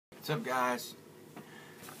What's up, guys?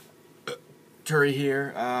 Turi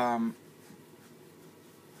here.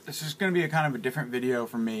 This is going to be a kind of a different video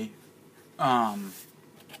for me.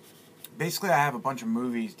 Basically, I have a bunch of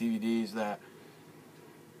movies, DVDs that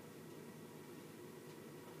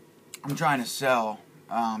I'm trying to sell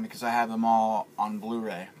because I have them all on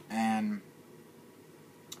Blu-ray, and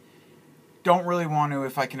don't really want to,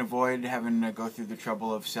 if I can avoid having to go through the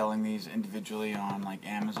trouble of selling these individually on like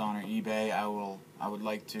Amazon or eBay, I would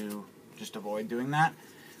like to just avoid doing that.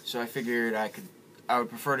 So I figured I would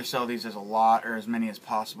prefer to sell these as a lot or as many as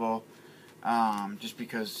possible, just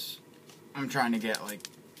because I'm trying to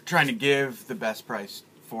give the best price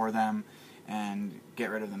for them and get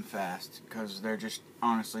rid of them fast, because they're just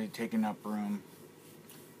honestly taking up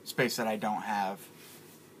space that I don't have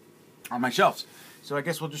on my shelves. So I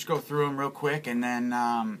guess we'll just go through them real quick, and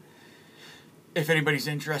then if anybody's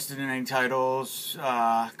interested in any titles,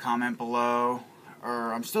 comment below.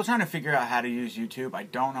 Or I'm still trying to figure out how to use YouTube. I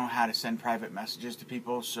don't know how to send private messages to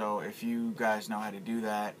people, so if you guys know how to do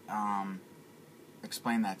that,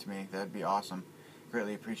 explain that to me. That'd be awesome.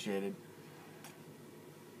 Greatly appreciated.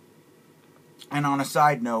 And on a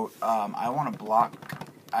side note, I want to block.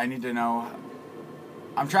 I need to know.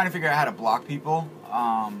 I'm trying to figure out how to block people.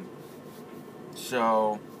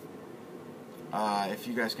 So if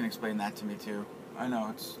you guys can explain that to me too. I know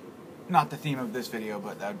it's not the theme of this video,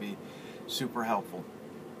 but that would be super helpful.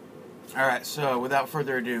 Alright, so without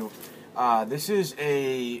further ado, this is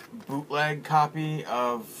a bootleg copy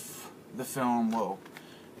of the film,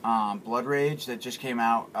 Blood Rage, that just came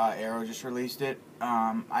out. Arrow just released it.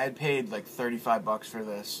 I had paid like $35 for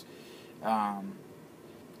this a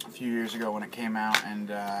few years ago when it came out, and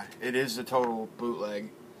it is a total bootleg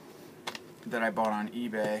that I bought on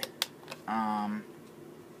eBay.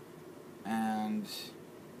 And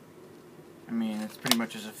I mean, it's pretty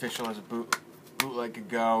much as official as a bootleg could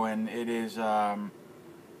go, and it is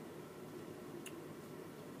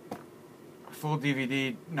full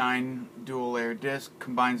DVD, 9 dual-layer disc,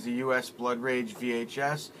 combines the US Blood Rage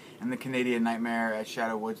VHS and the Canadian Nightmare at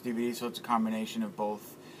Shadow Woods DVD, so it's a combination of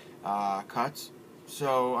both cuts.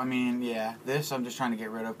 So, I mean, yeah, this I'm just trying to get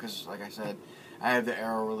rid of because, like I said, I have the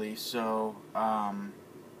Arrow release, so,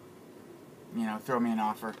 you know, throw me an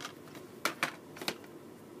offer.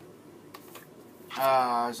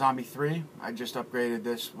 Zombie 3, I just upgraded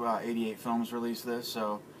this, 88 Films released this,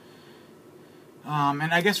 so,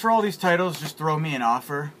 and I guess for all these titles, just throw me an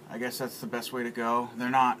offer. I guess that's the best way to go.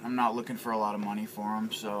 I'm not looking for a lot of money for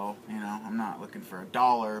them, so, you know, I'm not looking for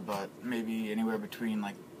 $1, but maybe anywhere between,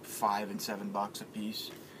 like, $5 and $7 a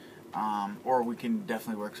piece. Or we can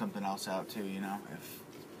definitely work something else out too, you know,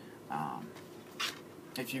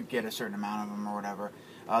 if you get a certain amount of them or whatever.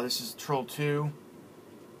 This is Troll 2.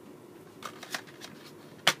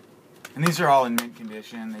 And these are all in mint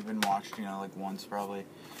condition. They've been watched, you know, like once probably.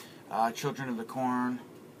 Children of the Corn,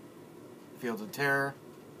 Fields of Terror.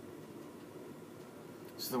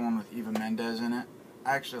 This is the one with Eva Mendes in it.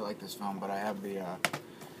 I actually like this film, but I have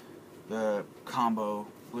the combo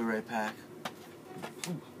Blu-ray pack.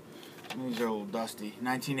 Ooh. These are a little dusty.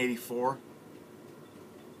 1984.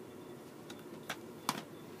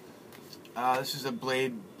 This is a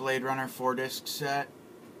Blade Runner 4-disc set.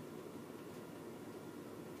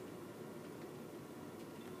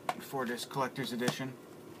 4-disc collector's edition.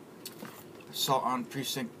 Assault on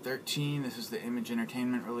Precinct 13. This is the Image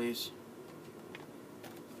Entertainment release.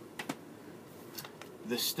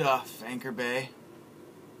 The Stuff, Anchor Bay.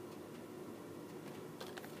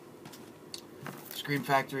 Scream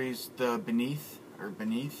Factory's The Beneath.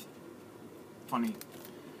 Funny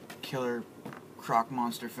killer croc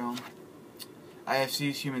monster film.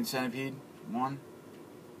 IFC's Human Centipede 1.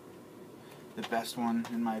 The best one,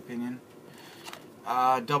 in my opinion.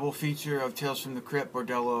 Double feature of Tales from the Crypt,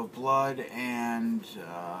 Bordello of Blood, and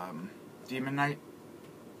Demon Knight.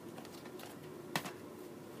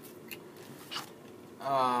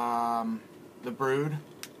 The Brood.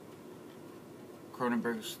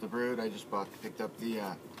 Cronenberg's The Brood. I just picked up the,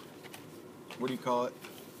 what do you call it?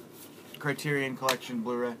 Criterion Collection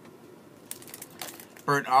Blu-ray.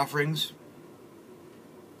 Burnt Offerings.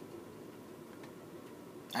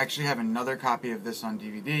 I actually have another copy of this on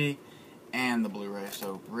DVD and the Blu-ray,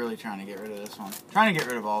 so really trying to get rid of this one. Trying to get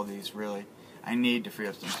rid of all of these, really. I need to free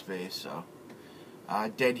up some space, so.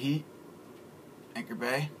 Dead Heat. Anchor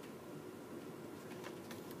Bay.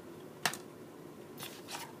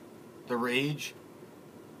 The Rage.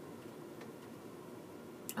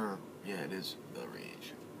 Yeah, it is The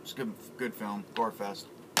Rage. It's a good film. Gore fest.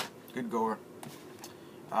 Good gore.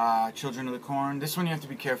 Children of the Corn. This one you have to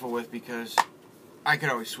be careful with because I could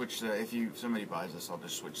always switch if somebody buys this, I'll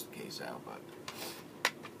just switch the case out, but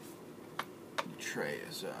tray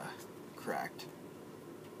is cracked.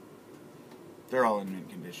 They're all in mint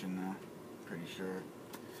condition though, pretty sure.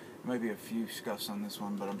 There might be a few scuffs on this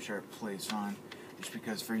one, but I'm sure it plays fine. Just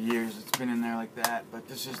because for years it's been in there like that. But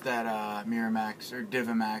this is that Miramax, or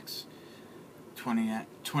Divamax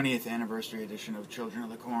 20th anniversary edition of Children of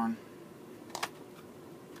the Corn.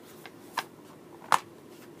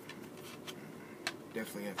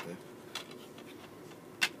 Definitely have to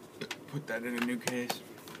put that in a new case.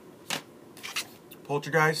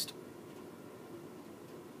 Poltergeist.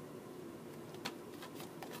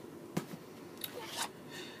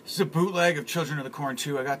 This is a bootleg of Children of the Corn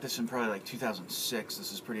 2. I got this in probably like 2006.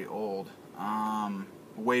 This is pretty old.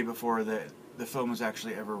 Way before the film was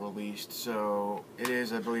actually ever released. So it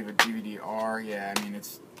is, I believe, a DVD-R. Yeah, I mean,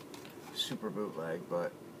 it's super bootleg,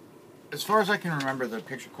 but as far as I can remember, the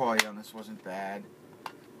picture quality on this wasn't bad.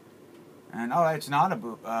 And, oh, it's not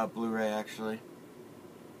a Blu-ray, actually.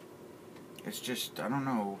 It's just, I don't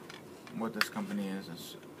know what this company is.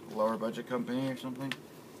 It's a lower budget company or something.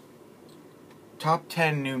 Top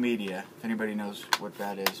 10 New Media, if anybody knows what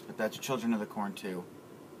that is. But that's Children of the Corn 2.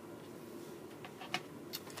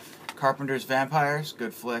 Carpenter's Vampires,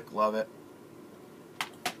 good flick, love it.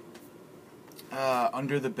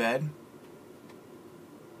 Under the Bed.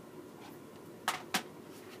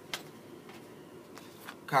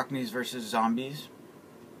 Cockneys vs. Zombies.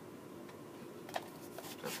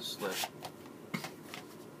 That's a slip.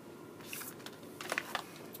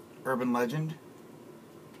 Urban Legend.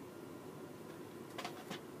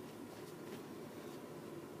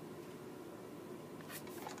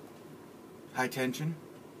 High Tension.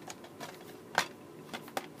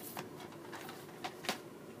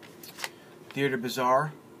 Theater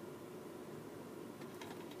Bazaar.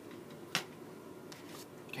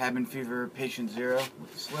 Cabin Fever, Patient Zero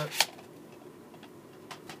with a slip.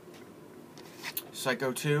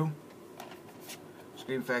 Psycho 2.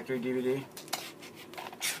 Scream Factory DVD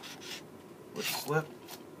with a slip.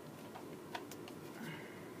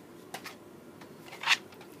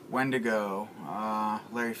 Wendigo,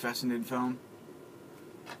 Larry Fessenden film.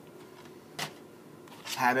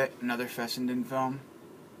 Habit, another Fessenden film.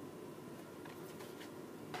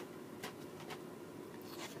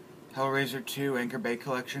 Hellraiser 2, Anchor Bay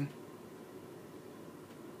Collection.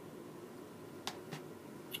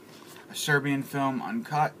 A Serbian film,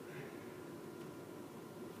 Uncut.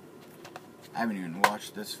 I haven't even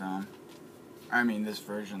watched this film. I mean, this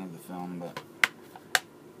version of the film, but...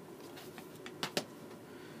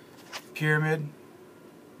 Pyramid.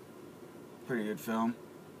 Pretty good film.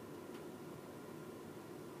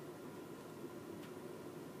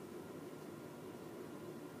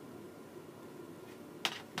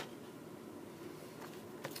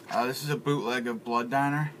 This is a bootleg of Blood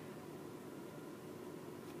Diner.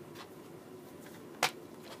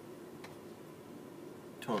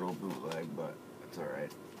 Total bootleg, but that's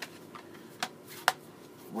alright.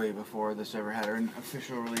 Way before this ever had an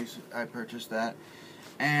official release, I purchased that.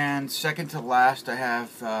 And second to last, I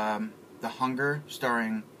have The Hunger,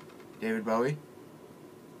 starring David Bowie.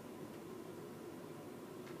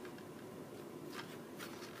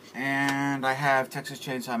 And I have Texas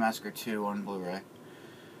Chainsaw Massacre 2 on Blu-ray.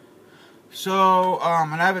 So,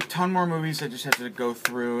 and I have a ton more movies I just have to go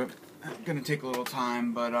through. It's going to take a little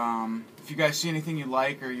time, but if you guys see anything you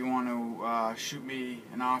like or you want to shoot me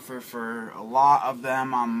an offer for a lot of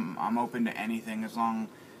them, I'm open to anything as long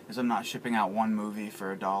as I'm not shipping out one movie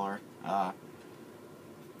for $1. I'd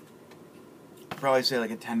probably say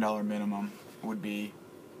like a $10 minimum would be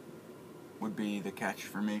the catch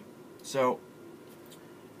for me. So,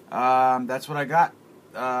 that's what I got.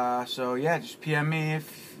 So yeah, just PM me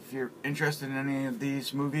if you're interested in any of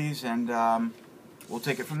these movies, and we'll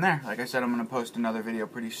take it from there. Like I said, I'm going to post another video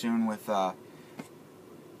pretty soon with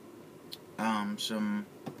some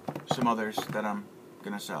others that I'm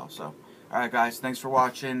going to sell. So, alright guys, thanks for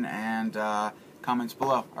watching, and comments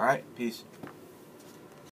below. Alright, peace.